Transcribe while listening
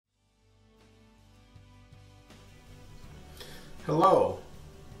Hello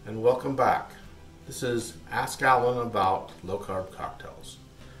and welcome back. This is Ask Alan about low carb cocktails.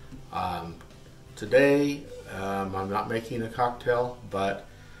 Today I'm not making a cocktail, but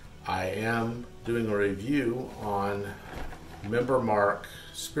I am doing a review on Member Mark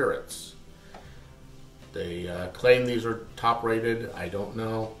spirits. They claim these are top rated. I don't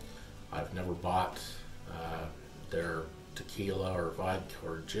know. I've never bought their tequila or vodka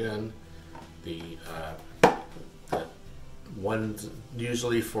or gin. The ones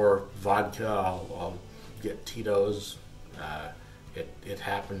usually for vodka, I'll get Tito's. It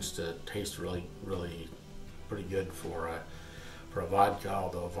happens to taste really pretty good for a vodka,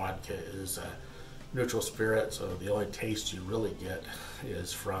 although vodka is a neutral spirit, so the only taste you really get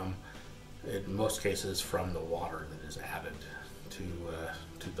is from, in most cases, from the water that is added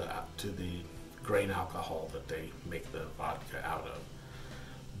to the grain alcohol that they make the vodka out of.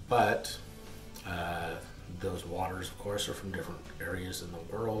 But those waters, of course, are from different areas in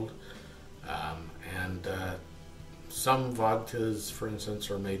the world, and some vodkas, for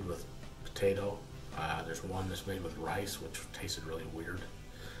instance, are made with potato. There's one that's made with rice, which tasted really weird.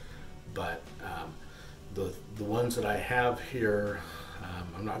 But the ones that I have here,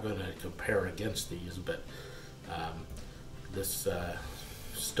 I'm not going to compare against these, but this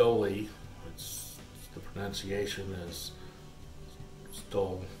Stoli, the pronunciation is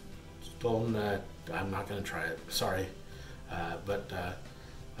Stol. I'm not going to try it. Sorry, but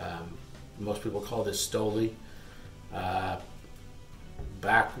most people call this Stoli.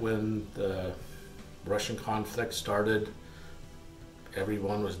 Back when the Russian conflict started,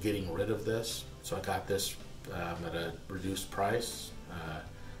 everyone was getting rid of this, so I got this at a reduced price.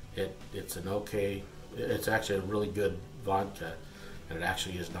 It's an okay. It's actually a really good vodka, and it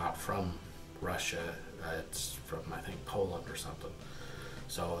actually is not from Russia. It's from, I think, Poland or something.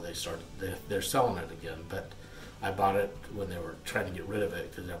 So they're selling it again, but I bought it when they were trying to get rid of it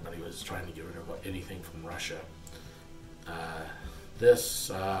because everybody was trying to get rid of anything from Russia.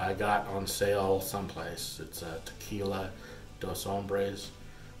 This I got on sale someplace. It's a Tequila Dos Hombres.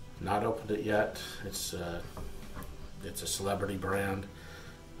 Not opened it yet. It's a celebrity brand.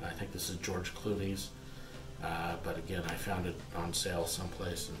 I think this is George Clooney's. But again, I found it on sale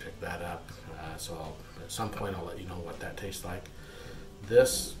someplace and picked that up. So at some point I'll let you know what that tastes like.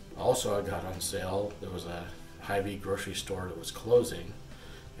 This also I got on sale. There was a Hy-Vee grocery store that was closing,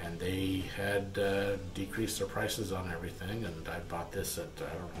 and they had decreased their prices on everything, and I bought this at,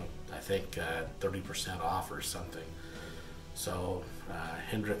 I don't know, I think 30% off or something. So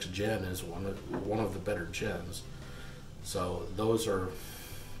Hendrick's Gin is one of the better gins. So those are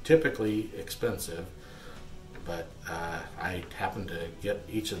typically expensive, but I happen to get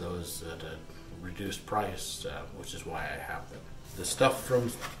each of those at a reduced price, which is why I have them. The stuff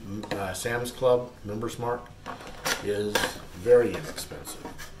from Sam's Club, Members Mark, is very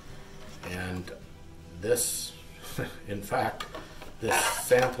inexpensive. And this, in fact, this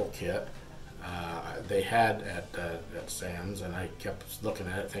sample kit they had at Sam's, and I kept looking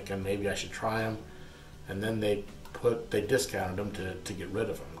at it thinking maybe I should try them. And then they discounted them to get rid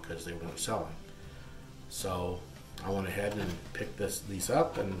of them because they weren't selling. So I went ahead and picked these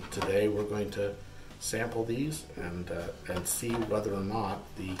up, and today we're going to sample these and see whether or not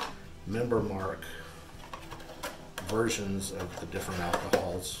the Member Mark versions of the different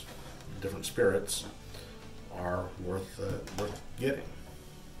alcohols, different spirits, are worth getting.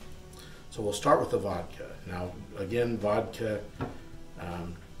 So we'll start with the vodka. Now, again, vodka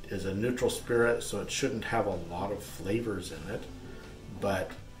is a neutral spirit, so it shouldn't have a lot of flavors in it,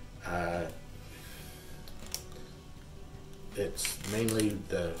 but it's mainly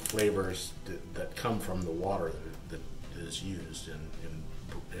the flavors that come from the water that is used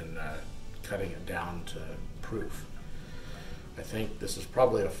in cutting it down to proof. I think this is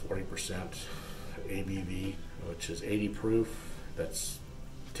probably a 40% ABV, which is 80 proof. That's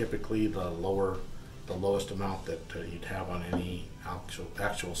typically the lowest amount that you'd have on any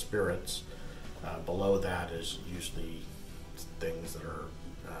actual spirits. Below that is usually things that are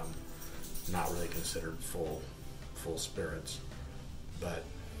not really considered full spirits. But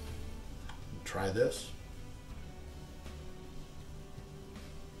try this.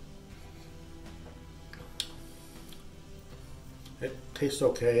 It tastes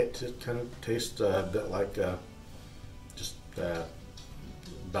okay. It just kind of tastes a bit like just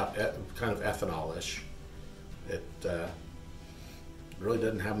about kind of ethanol-ish. It really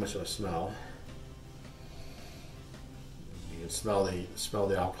doesn't have much of a smell. You can smell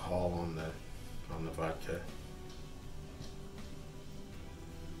the alcohol on the vodka.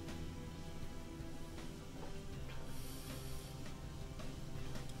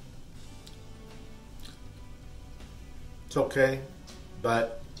 It's okay,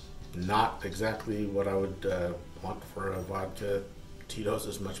 but not exactly what I would want for a vodka. Tito's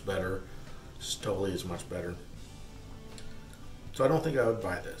is much better. Stoli is much better. So I don't think I would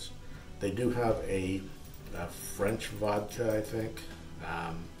buy this. They do have a French vodka, I think.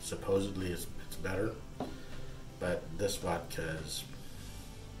 Supposedly it's better, but this vodka is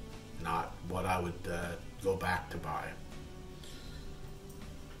not what I would go back to buy.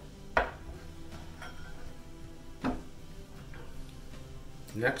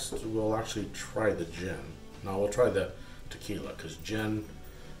 Next, we'll actually try the gin. Now we'll try the tequila, because gin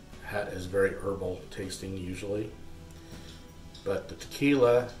is very herbal tasting usually. But the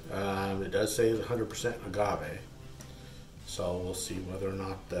tequila, it does say 100% agave. So we'll see whether or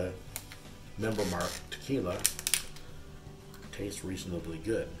not the member mark tequila tastes reasonably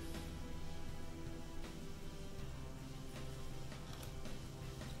good.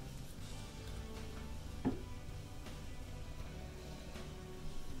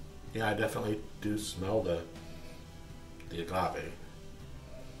 Yeah, I definitely do smell the agave.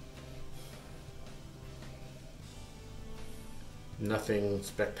 Nothing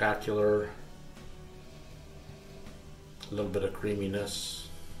spectacular. A little bit of creaminess.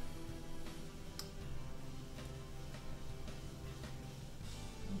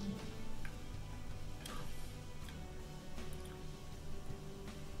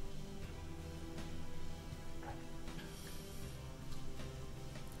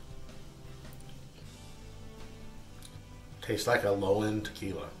 Tastes like a low-end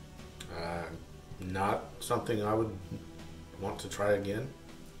tequila. Not something I would want to try again.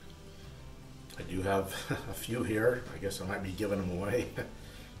 I do have a few here. I guess I might be giving them away,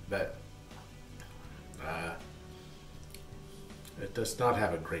 but it does not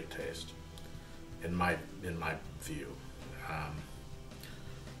have a great taste in my view.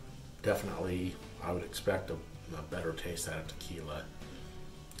 Definitely, I would expect a better taste out of tequila.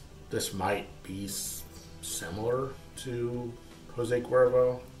 This might be similar to Jose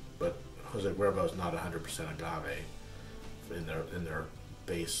Cuervo, but Jose Cuervo is not 100% agave in their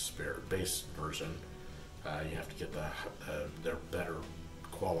base version. You have to get their better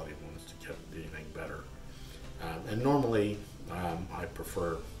quality ones to get anything better. And normally, I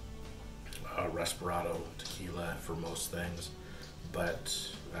prefer Respirado tequila for most things,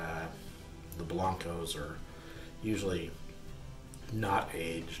 but the Blancos are usually not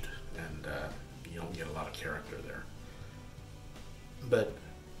aged, and you don't get a lot of character there. But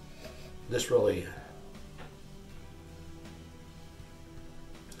this really,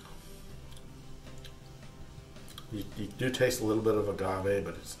 you do taste a little bit of agave,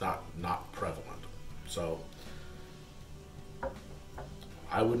 but it's not prevalent. So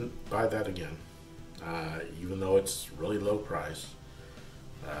I wouldn't buy that again, even though it's really low price.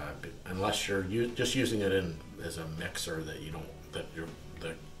 Unless you're just using it as a mixer that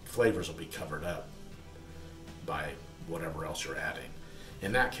the flavors will be covered up by whatever else you're adding.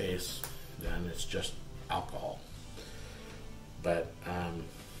 In that case, then it's just alcohol. But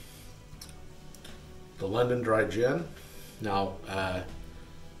the London Dry Gin. Now, I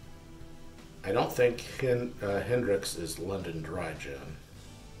don't think Hendrick's is London Dry Gin,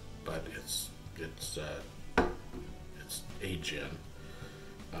 but it's a gin.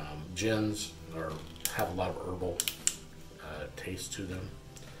 Gins have a lot of herbal taste to them,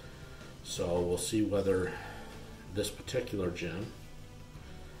 so we'll see whether this particular gin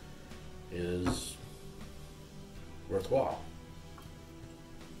is worthwhile.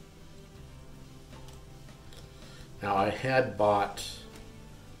 Now, I had bought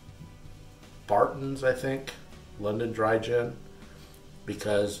Barton's, I think, London Dry Gin,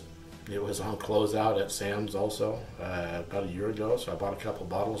 because it was on closeout at Sam's also about a year ago, so I bought a couple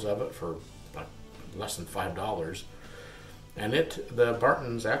bottles of it for like less than $5. And the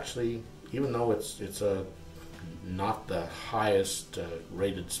Barton's actually, even though it's not the highest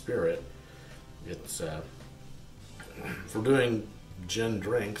rated spirit, it's for doing gin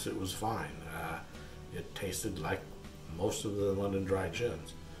drinks, it was fine. It tasted like most of the London Dry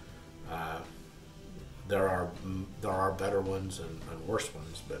Gins. There are better ones and worse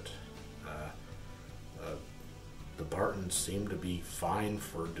ones, but the Bartons seem to be fine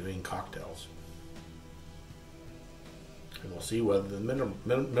for doing cocktails. And we'll see whether the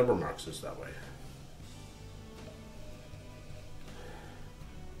member marks is that way.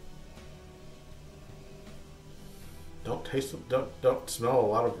 Don't smell a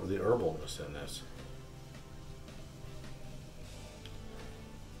lot of the herbalness in this.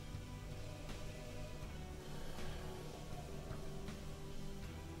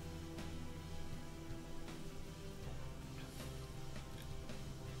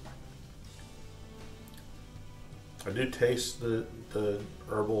 I do taste the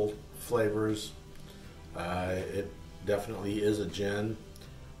herbal flavors. It definitely is a gin.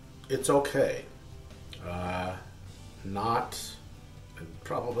 It's okay. Not,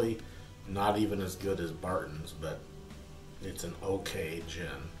 probably not even as good as Barton's, but it's an okay gin.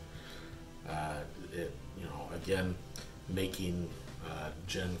 Again, making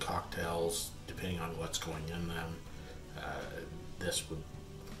gin cocktails, depending on what's going in them, this would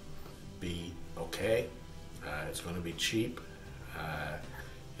be okay. It's going to be cheap.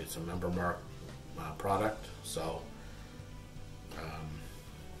 It's a member mark product, so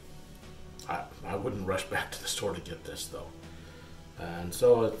I wouldn't rush back to the store to get this though. And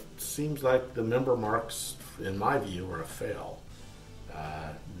so it seems like the member marks, in my view, are a fail.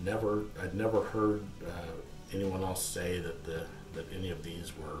 I'd never heard anyone else say that any of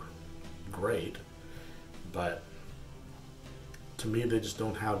these were great, but to me they just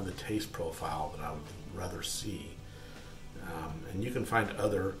don't have the taste profile that I would rather see. And you can find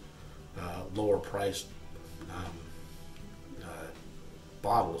other lower priced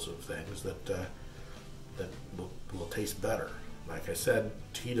bottles of things that will taste better. Like I said,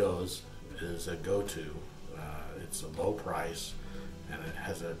 Tito's is a go-to. It's a low price, and it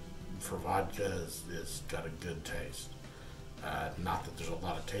has for vodka, it's got a good taste. Not that there's a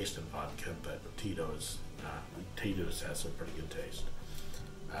lot of taste in vodka, but Tito's has a pretty good taste.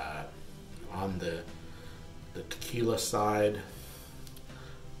 On the tequila side,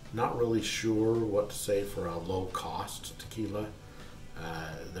 not really sure what to say for a low-cost tequila.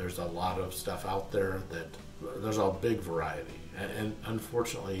 There's a lot of stuff out there there's a big variety, and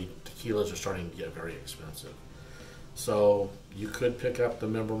unfortunately tequilas are starting to get very expensive. So you could pick up the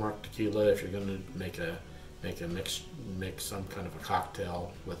member mark tequila if you're going to make some kind of a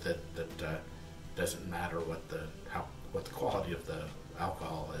cocktail with it. That doesn't matter what the quality of the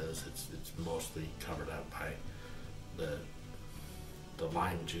alcohol is. It's mostly covered up by the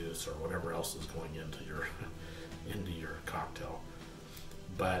lime juice or whatever else is going into your cocktail.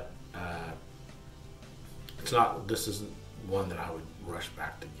 But this isn't one that I would rush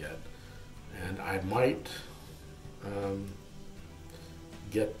back to get. And I might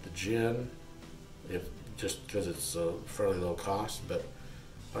get the gin just because it's a fairly low cost. But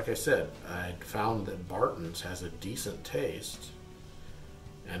like I said, I found that Barton's has a decent taste,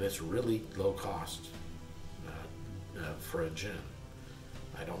 and it's really low cost for a gin.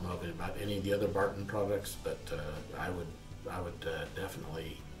 I don't know about any of the other Barton products, but I would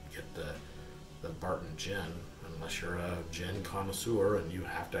definitely get the Barton gin, unless you're a gin connoisseur and you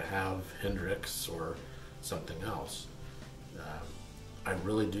have to have Hendrix or something else. I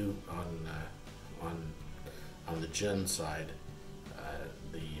really do on the gin side.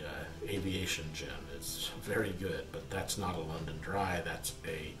 The Aviation gin is very good, but that's not a London Dry. That's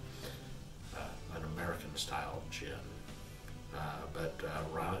an American style gin. But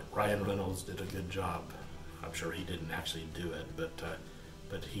Ryan Reynolds did a good job. I'm sure he didn't actually do it,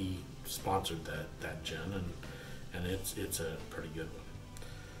 but he sponsored that gin, and it's a pretty good one.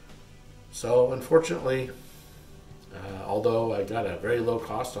 So unfortunately, although I got a very low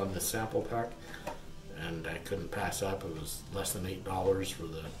cost on this sample pack, and I couldn't pass up, it was less than $8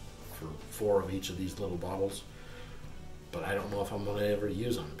 for 4 of each of these little bottles. But I don't know if I'm going to ever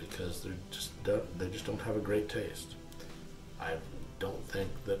use them because they just don't have a great taste. I don't think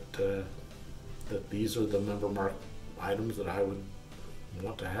that these are the member mark items that I would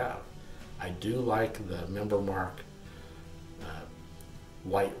want to have. I do like the member mark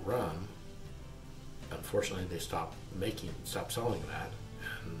white rum. Unfortunately, they stopped selling that,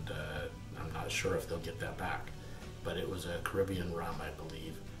 and I'm not sure if they'll get that back. But it was a Caribbean rum, I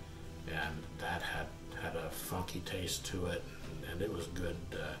believe, and that had a funky taste to it, and it was good.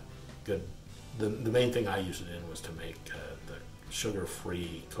 Good. The main thing I used it in was to make the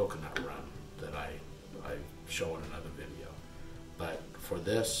sugar-free coconut rum that I show in another video. But for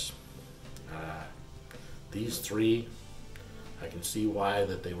this, these 3, I can see why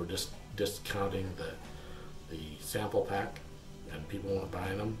that they were just discounting the sample pack, and people weren't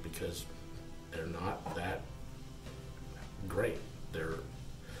buying them because they're not that great. They're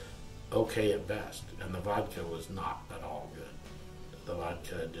okay at best, and the vodka was not at all good. The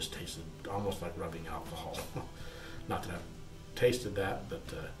vodka just tasted almost like rubbing alcohol. Not that I've tasted that,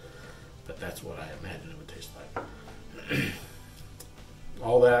 but that's what I imagine it would taste like.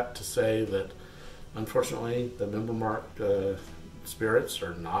 All that to say that, unfortunately, the member mark spirits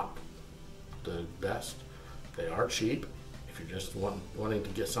are not the best. They are cheap. If you're just wanting to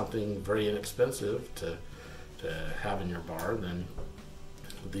get something very inexpensive to have in your bar, then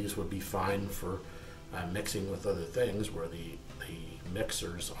these would be fine for mixing with other things, where the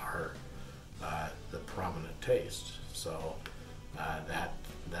mixers are the prominent taste. So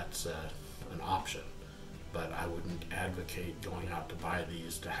that's an option. But I wouldn't advocate going out to buy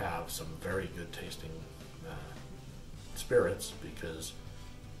these to have some very good tasting spirits, because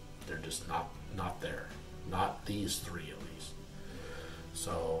they're just not there. Not these three, at least.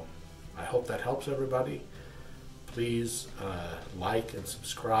 So I hope that helps everybody. Please like and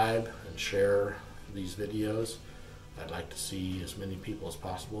subscribe and share these videos. I'd like to see as many people as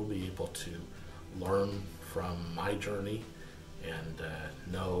possible be able to learn from my journey and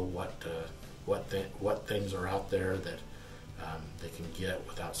know what things are out there that they can get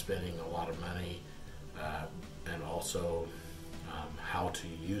without spending a lot of money, and also how to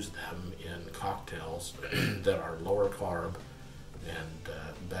use them in cocktails that are lower carb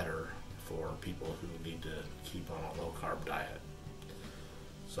and better for people who need to keep on a low carb diet.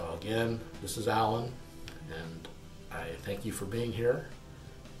 So again, this is Alan, and I thank you for being here.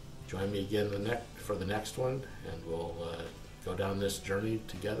 Join me again for the next one, and we'll go down this journey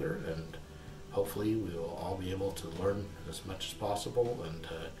together, and hopefully we will all be able to learn as much as possible,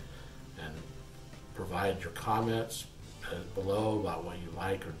 and provide your comments below about what you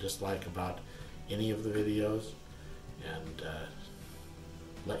like or dislike about any of the videos, and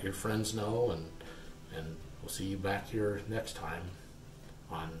let your friends know, and we'll see you back here next time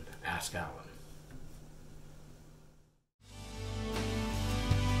on Ask Alan.